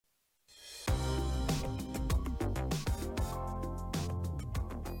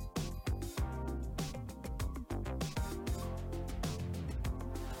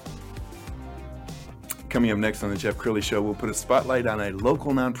Coming up next on the Jeff Crilley Show, we'll put a spotlight on a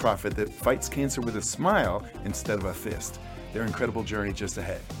local nonprofit that fights cancer with a smile instead of a fist. Their incredible journey just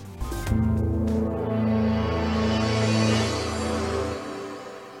ahead.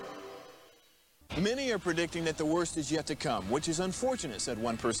 Many are predicting that the worst is yet to come, which is unfortunate, said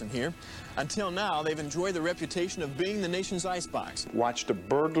one person here. Until now, they've enjoyed the reputation of being the nation's icebox. Watched a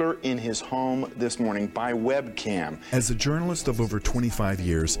burglar in his home this morning by webcam. As a journalist of over 25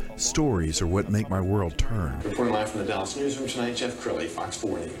 years, stories are what make my world turn. Reporting live from the Dallas newsroom tonight, Jeff Crilley, Fox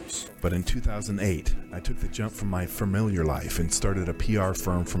 4 News. But in 2008, I took the jump from my familiar life and started a PR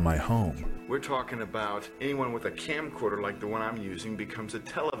firm from my home. We're talking about anyone with a camcorder like the one I'm using becomes a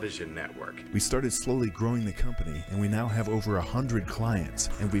television network. We started slowly growing the company, and we now have over 100 clients,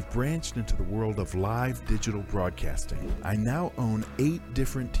 and we've branched into the world of live digital broadcasting. I now own 8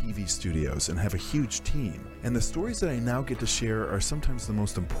 different TV studios and have a huge team, and the stories that I now get to share are sometimes the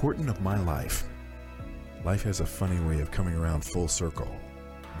most important of my life. Life has a funny way of coming around full circle.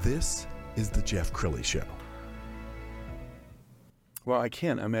 This is the Jeff Crilley Show. Well, I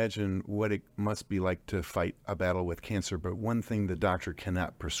can't imagine what it must be like to fight a battle with cancer, but one thing the doctor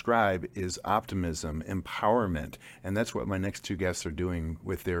cannot prescribe is optimism, empowerment, and that's what my next 2 guests are doing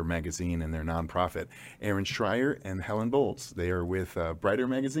with their magazine and their nonprofit. Erin Schreyer and Helen Bowles. They are with Brighter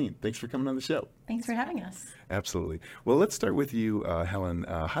Magazine. Thanks for coming on the show. Thanks for having us. Absolutely. Well, let's start with you, Helen.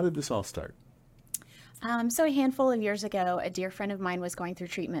 How did this all start? So a handful of years ago, a dear friend of mine was going through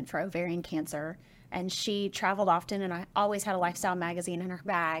treatment for ovarian cancer, and she traveled often, and I always had a lifestyle magazine in her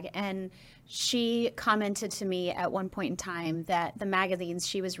bag. And she commented to me at one point in time that the magazines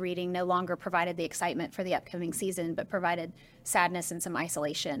she was reading no longer provided the excitement for the upcoming season, but provided sadness and some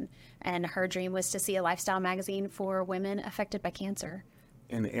isolation. And her dream was to see a lifestyle magazine for women affected by cancer.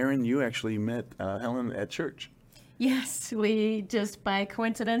 And Erin, you actually met Helen at church. Yes, we just by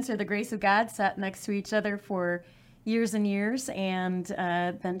coincidence or the grace of God sat next to each other for years and years, and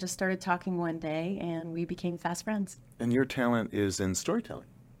then just started talking one day, and we became fast friends. And your talent is in storytelling.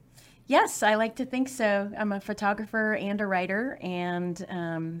 Yes, I like to think so. I'm a photographer and a writer,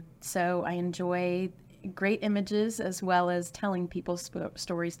 and so I enjoy great images as well as telling people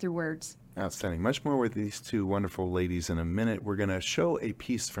stories through words. Outstanding. Much more with these 2 wonderful ladies in a minute. We're going to show a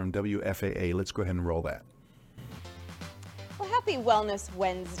piece from WFAA. Let's go ahead and roll that. Happy Wellness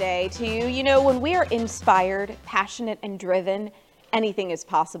Wednesday to you. You know, when we are inspired, passionate, and driven, anything is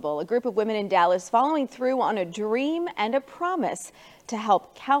possible. A group of women in Dallas following through on a dream and a promise to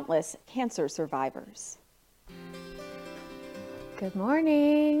help countless cancer survivors. Good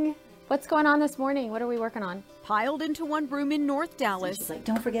morning. What's going on this morning? What are we working on? Piled into one room in North Dallas. She's like,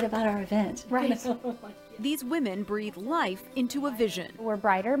 don't forget about our event. Right. These women breathe life into a vision. We're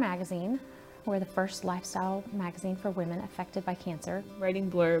Brighter Magazine. We're the first lifestyle magazine for women affected by cancer. Writing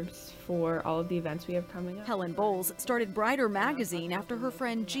blurbs for all of the events we have coming up. Helen Bowles started Brighter Magazine after her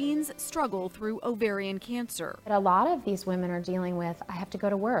friend Jean's struggle through ovarian cancer. But a lot of these women are dealing with, I have to go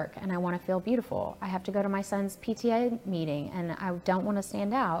to work and I want to feel beautiful. I have to go to my son's PTA meeting and I don't want to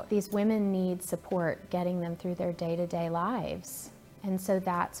stand out. These women need support getting them through their day-to-day lives. And so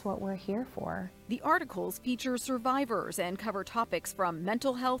that's what we're here for. The articles feature survivors and cover topics from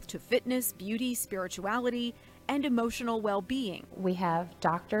mental health to fitness, beauty, spirituality, and emotional well-being. We have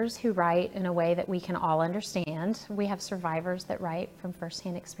doctors who write in a way that we can all understand. We have survivors that write from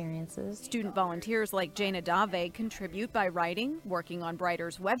firsthand experiences. Student volunteers like Jana Dave contribute by writing, working on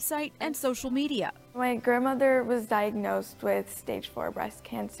Brighter's website, and social media. My grandmother was diagnosed with stage 4 breast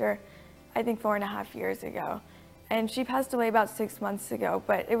cancer, I think 4.5 years ago. And she passed away about 6 months ago,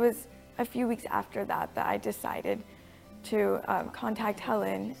 but it was a few weeks after that I decided to contact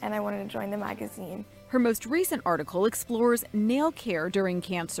Helen, and I wanted to join the magazine. Her most recent article explores nail care during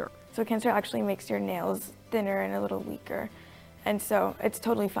cancer. So cancer actually makes your nails thinner and a little weaker, and so it's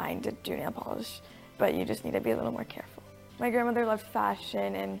totally fine to do nail polish, but you just need to be a little more careful. My grandmother loved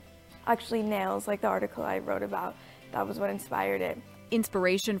fashion and actually nails, like the article I wrote about. That was what inspired it.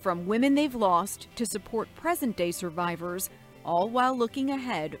 Inspiration from women they've lost to support present-day survivors, all while looking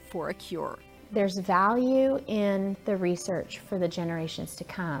ahead for a cure. There's value in the research for the generations to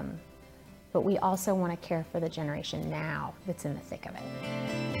come, but we also want to care for the generation now that's in the thick of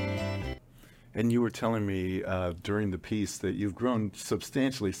it. And you were telling me during the piece that you've grown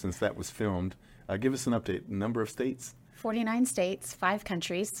substantially since that was filmed. Give us an update. Number of states? 49 states, 5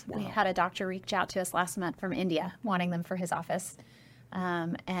 countries. Wow. We had a doctor reach out to us last month from India, wanting them for his office.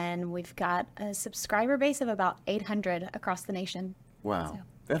 And we've got a subscriber base of about 800 across the nation. Wow. So.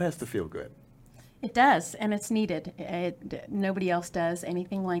 That has to feel good. It does, and it's needed. Nobody else does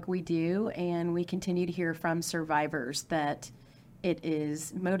anything like we do, and we continue to hear from survivors that it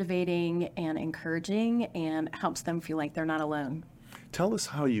is motivating and encouraging and helps them feel like they're not alone. Tell us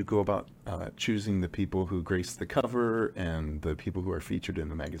how you go about choosing the people who grace the cover and the people who are featured in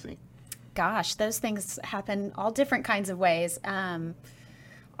the magazine. Gosh, those things happen all different kinds of ways.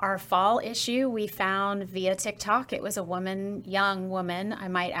 Our fall issue we found via TikTok. It was a young woman, I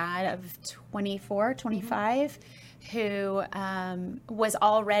might add, of 24, 25, who was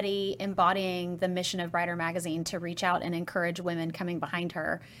already embodying the mission of Brighter Magazine to reach out and encourage women coming behind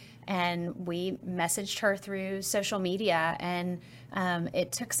her. And we messaged her through social media, and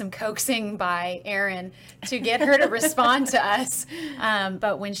it took some coaxing by Erin to get her to respond to us.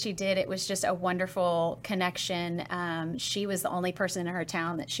 But when she did, it was just a wonderful connection. She was the only person in her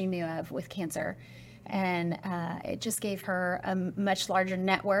town that she knew of with cancer. And it just gave her a much larger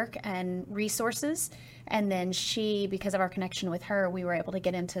network and resources. And then she, because of our connection with her, we were able to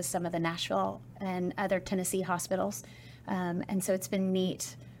get into some of the Nashville and other Tennessee hospitals. And so it's been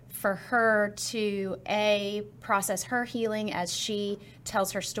neat for her to, process her healing as she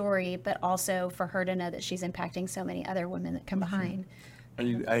tells her story, but also for her to know that she's impacting so many other women that come behind.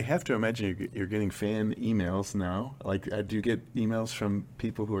 I have to imagine you're getting fan emails now. Like, do you get emails from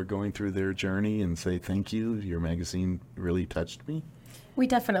people who are going through their journey and say, thank you, your magazine really touched me? We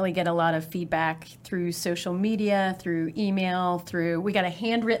definitely get a lot of feedback through social media, through email, we got a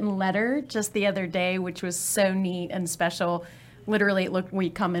handwritten letter just the other day, which was so neat and special. Literally, we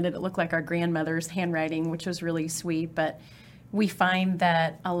commented, it looked like our grandmother's handwriting, which was really sweet. But we find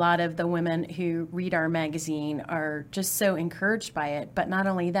that a lot of the women who read our magazine are just so encouraged by it. But not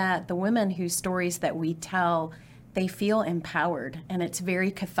only that, the women whose stories that we tell, they feel empowered, and it's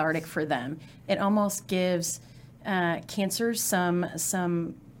very cathartic for them. It almost gives cancer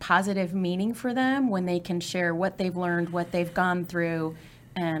some positive meaning for them when they can share what they've learned, what they've gone through,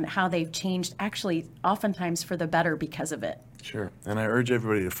 and how they've changed, actually, oftentimes for the better because of it. Sure. And I urge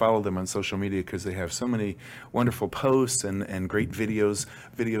everybody to follow them on social media because they have so many wonderful posts and great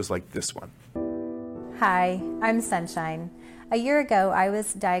videos like this one. Hi, I'm Sunshine. A year ago, I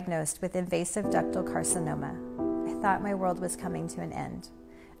was diagnosed with invasive ductal carcinoma. I thought my world was coming to an end.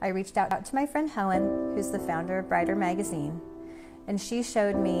 I reached out to my friend Helen, who's the founder of Brighter Magazine, and she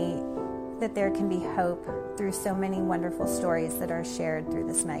showed me that there can be hope through so many wonderful stories that are shared through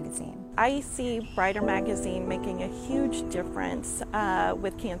this magazine. I see Brighter Magazine making a huge difference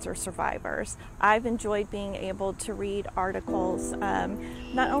with cancer survivors. I've enjoyed being able to read articles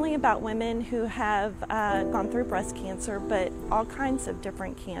not only about women who have gone through breast cancer, but all kinds of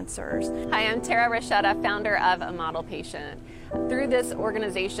different cancers. Hi, I'm Tara Rashetta, founder of A Model Patient. Through this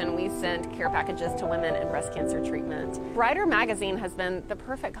organization, we send care packages to women in breast cancer treatment. Brighter Magazine has been the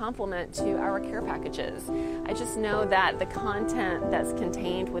perfect complement to our care packages. I just know that the content that's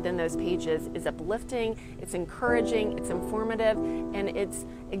contained within those pages is uplifting, it's encouraging, it's informative, and it's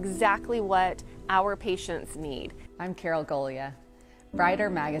exactly what our patients need. I'm Carol Golia. Brighter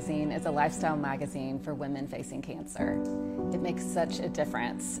Magazine is a lifestyle magazine for women facing cancer. It makes such a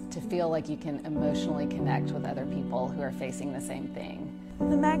difference to feel like you can emotionally connect with other people who are facing the same thing.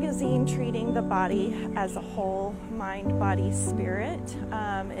 The magazine treating the body as a whole, mind, body, spirit.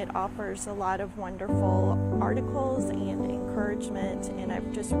 It offers a lot of wonderful articles and encouragement, and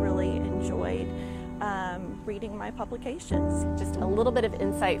I've just really enjoyed reading my publications. Just a little bit of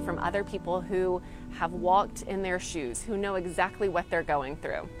insight from other people who have walked in their shoes, who know exactly what they're going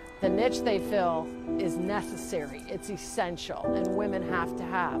through. The niche they fill is necessary, it's essential, and women have to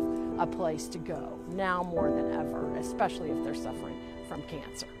have a place to go now more than ever, especially if they're suffering from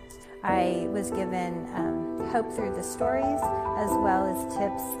cancer. I was given hope through the stories, as well as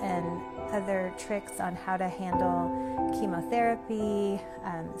tips and other tricks on how to handle chemotherapy,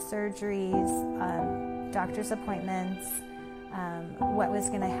 surgeries, doctor's appointments, what was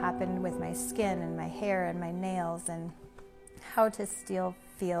going to happen with my skin and my hair and my nails, and how to still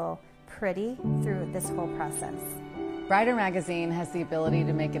feel pretty through this whole process. Brighter Magazine has the ability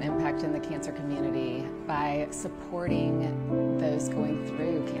to make an impact in the cancer community by supporting those going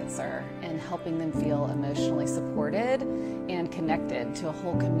through cancer and helping them feel emotionally supported and connected to a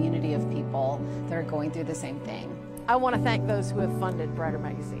whole community of people that are going through the same thing. I want to thank those who have funded Brighter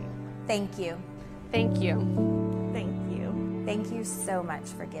Magazine. Thank you. Thank you. Thank you. Thank you so much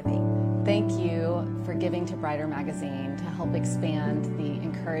for giving. Thank you for giving to Brighter Magazine to help expand the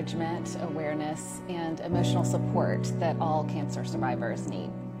encouragement, awareness, and emotional support that all cancer survivors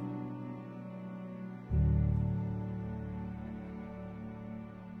need.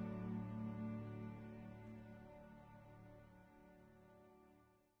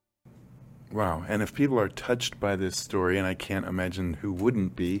 Wow. And if people are touched by this story, and I can't imagine who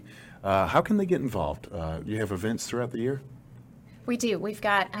wouldn't be, how can they get involved? You have events throughout the year? We do. We've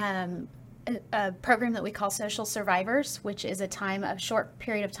got a program that we call Social Survivors, which is a short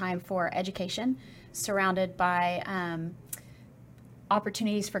period of time for education, surrounded by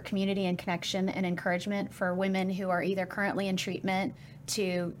opportunities for community and connection and encouragement for women who are either currently in treatment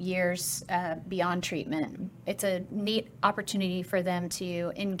to years beyond treatment. It's a neat opportunity for them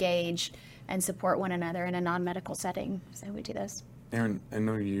to engage and support one another in a non-medical setting. So we do those. Erin, I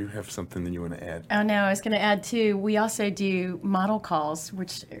know you have something that you want to add. Oh, no, I was going to add, too, we also do model calls,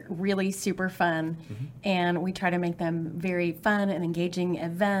 which are really super fun. And we try to make them very fun and engaging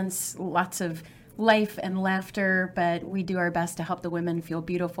events, lots of life and laughter, but we do our best to help the women feel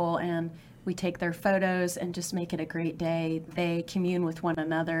beautiful, and we take their photos and just make it a great day. They commune with one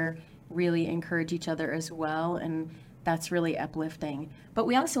another, really encourage each other as well, and that's really uplifting. But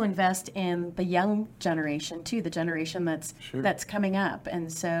we also invest in the young generation, too, the generation that's coming up.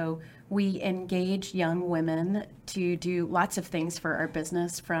 And so we engage young women to do lots of things for our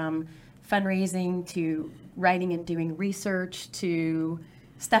business, from fundraising to writing and doing research to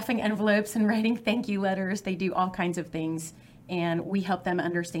stuffing envelopes and writing thank you letters. They do all kinds of things. And we help them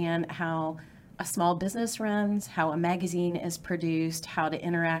understand how a small business runs, how a magazine is produced, how to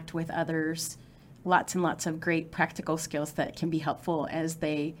interact with others. Lots and lots of great practical skills that can be helpful as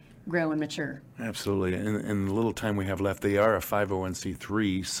they grow and mature. Absolutely. And the little time we have left, they are a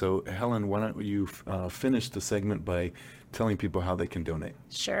 501c3. So, Helen, why don't you finish the segment by telling people how they can donate?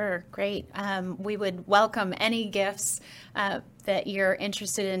 Sure, great. We would welcome any gifts that you're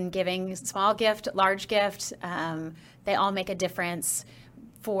interested in giving. Small gift, large gift, they all make a difference.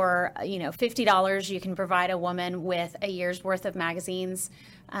 For $50, you can provide a woman with a year's worth of magazines.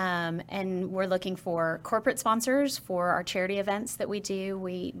 And we're looking for corporate sponsors for our charity events that we do.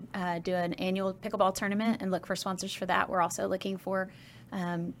 We do an annual pickleball tournament and look for sponsors for that. We're also looking for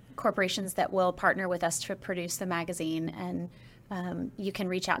corporations that will partner with us to produce the magazine. And you can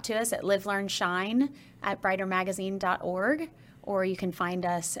reach out to us at livelearnshine@brightermagazine.org, or you can find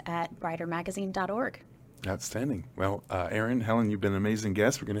us at brightermagazine.org. Outstanding. Well, Erin, Helen, you've been an amazing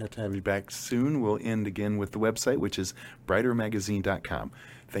guest. We're going to have you back soon. We'll end again with the website, which is brightermagazine.com.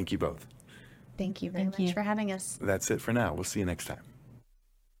 Thank you both. Thank you very much for having us. That's it for now. We'll see you next time.